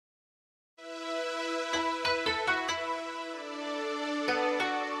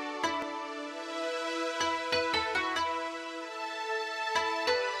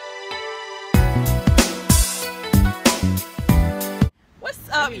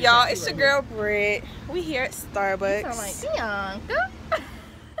Y'all, it's your girl Britt. We here at Starbucks. You sound like Tionna.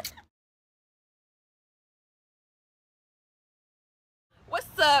 What's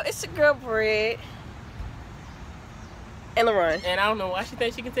up? It's your girl Britt. And LaRon. And I don't know why she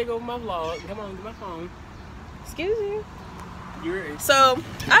thinks she can take over my vlog. Come on, get my phone. Excuse you. You're ready. So,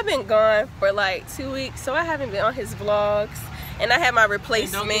 I've been gone for like 2 weeks, so I haven't been on his vlogs. And I had my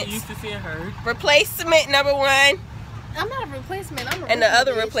replacement. Don't get used to seeing her. Replacement number one. I'm not a replacement. I'm a And the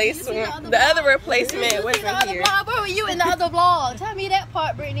other replacement. The other replacement wasn't here. Where were you in the other vlog? Tell me that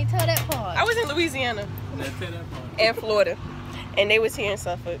part, Brittany. Tell that part. I was in Louisiana. Let's say that part. And Florida. And they was here in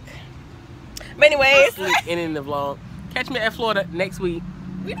Suffolk. But anyways. And in the vlog. Catch me at Florida next week.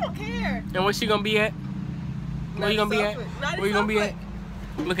 We don't care. And where's she gonna be at? Where you gonna be at? Where you gonna be at?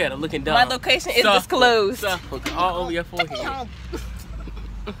 Look at her, looking dumb. My location is disclosed. Suffolk, all over your forehead.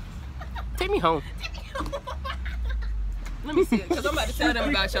 Take me home. Let me see it, because I'm about to tell them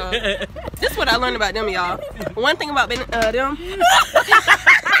about y'all. This is what I learned about them, y'all. One thing about them.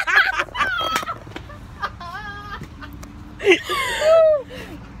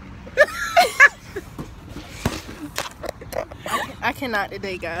 I cannot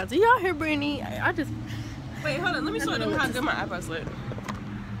today, guys. Do y'all hear Brittany? I just... Wait, hold on. Let me show them how good my iPods look.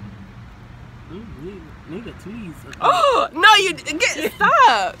 Need a tweeze. Oh, no, you...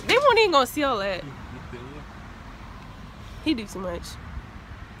 Stop. They won't even gonna see all that. He do too much.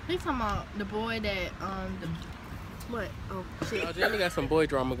 He's talking about the boy that, what? Oh, shit. Oh, Jenny got some boy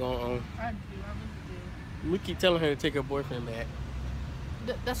drama going on. I do. We keep telling her to take her boyfriend back.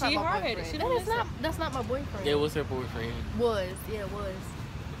 That's She not my hard-headed. boyfriend. She don't listen. That's not my boyfriend. Yeah, what's her boyfriend? Was. Yeah, it was.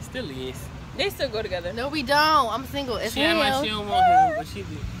 Still is. They still go together. No, we don't. I'm single as She act hell. like she don't want him, but she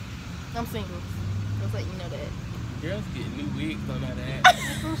do. I'm single. Just let you know that. Girls get new wigs on that.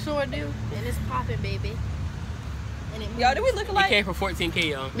 I'm sure do. And it's popping, baby. And it Y'all, do we look It alike? came for 14K,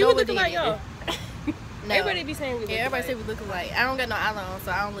 y'all. Do we look alike, y'all? No. Everybody be saying we look Yeah, everybody say alike. we look alike. I don't got no eyeliner on,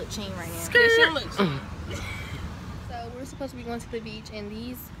 so I don't look ching right now. Yeah, she don't look cheap. So we're supposed to be going to the beach, and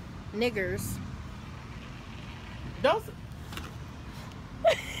these niggers. Those...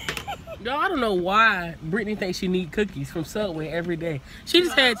 Yo, I don't know why Brittany thinks she need cookies from Subway every day. She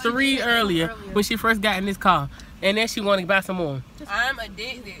just had 3 earlier when she first got in this car, and then she wanted to buy some more. I'm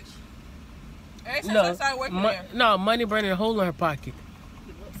addicted. Ever since I No, started working there. no, money burning a hole in her pocket.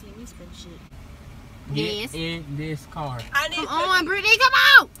 You won't see me spend shit. Get in this car. I need Come on, Brittany, come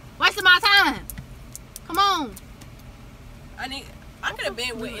on! Wasting my time. Come on. I could have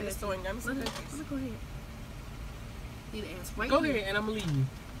been with in the store and got me some cookies. Go ahead. Need to ask right Go here. ahead, and I'm gonna leave you.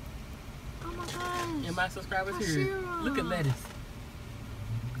 Oh my gosh. And my subscribers Oh, here. sure. Look at lettuce.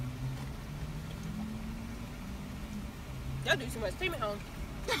 Y'all do too much. Take me home.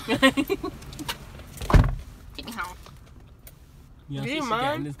 Take me home. You know, Do you she got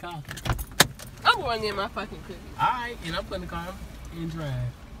mind? in this car. I'm going to get my fucking cookies. Alright, and I'm putting the car in drive.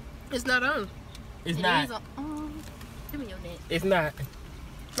 It's not on. It's It not. is on- give me your neck. It's not.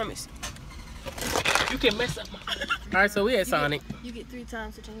 Let me see. You can mess up my... Alright, so we at Sonic. You get 3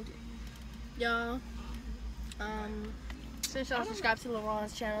 times to change it. Y'all, since y'all subscribe to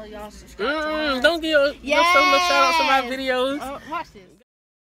LaRon's channel, y'all subscribe to mine. Don't give no so much shout outs to my videos. Watch this.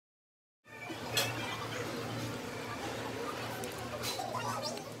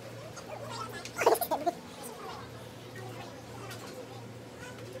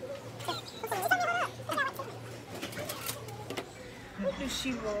 What does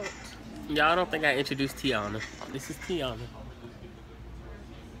she want? Y'all don't think I introduced Tionna. This is Tionna.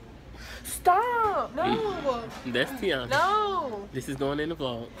 Stop! No! That's Tionna. No! This is going in the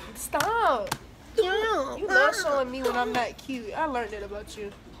vlog. Stop! You love showing me when I'm not cute. I learned that about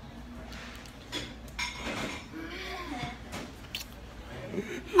you.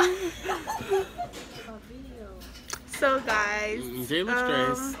 So guys, Jay looks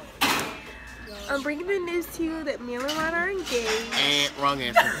stressed. I'm bringing the news to you that me and LaRon are engaged. And wrong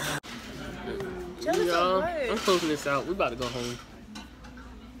answer. Jealous Y'all, of I'm what? closing this out. We about to go home.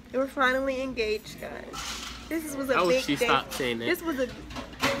 We're finally engaged, guys. This was a I big wish she day. stopped saying that. This was a.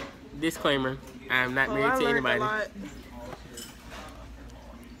 Disclaimer, I'm not Oh, married I to learned anybody. a lot.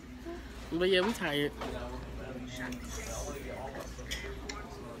 But yeah, we tired.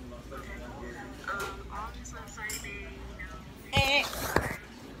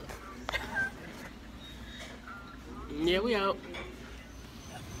 Yeah, we out.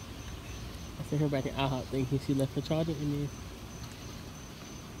 I sent her back in IHOP thinking she left her charger in there.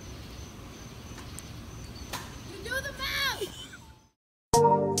 You do the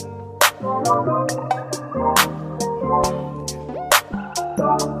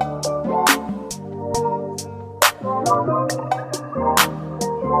math!